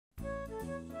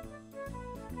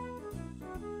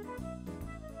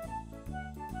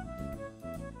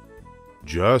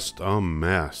Just a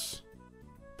Mess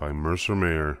by Mercer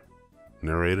Mayer,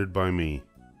 narrated by me.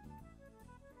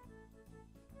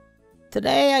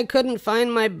 Today I couldn't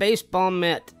find my baseball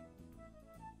mitt.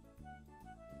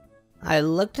 I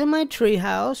looked in my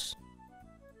treehouse.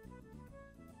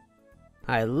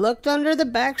 I looked under the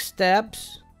back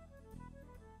steps.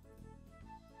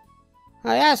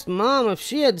 I asked Mom if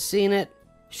she had seen it.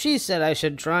 She said I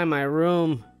should try my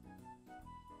room.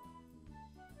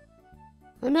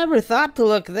 I never thought to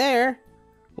look there.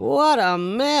 What a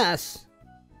mess!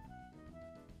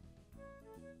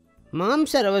 Mom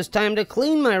said it was time to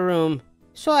clean my room,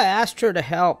 so I asked her to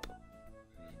help.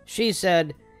 She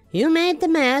said, "You made the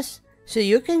mess, so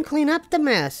you can clean up the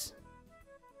mess."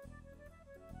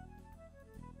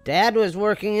 Dad was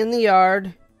working in the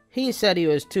yard. He said he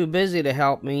was too busy to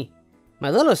help me. My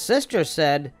little sister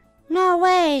said, "No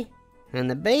way," and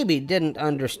the baby didn't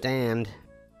understand.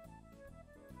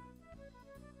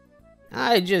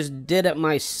 I just did it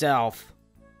myself.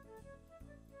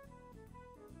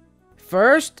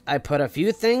 First, I put a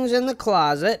few things in the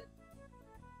closet.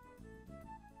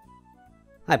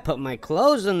 I put my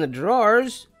clothes in the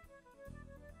drawers.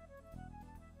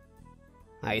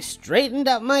 I straightened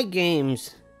up my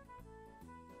games.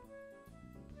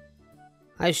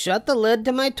 I shut the lid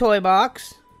to my toy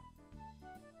box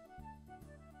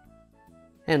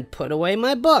and put away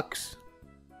my books.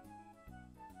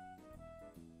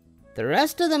 The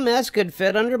rest of the mess could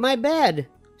fit under my bed,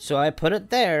 so I put it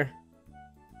there.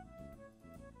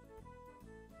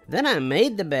 Then I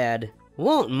made the bed.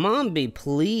 Won't Mom be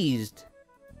pleased?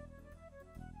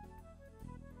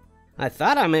 I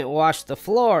thought I might wash the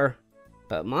floor,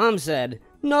 but Mom said,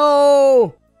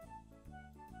 "No!"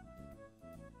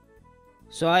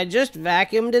 So I just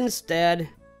vacuumed instead.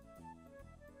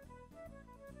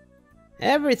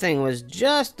 Everything was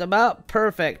just about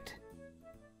perfect.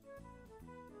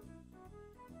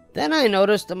 Then I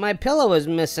noticed that my pillow was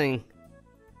missing.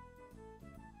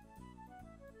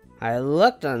 I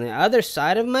looked on the other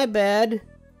side of my bed,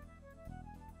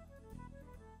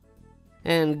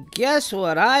 and guess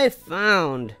what I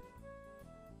found?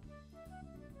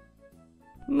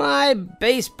 My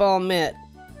baseball mitt.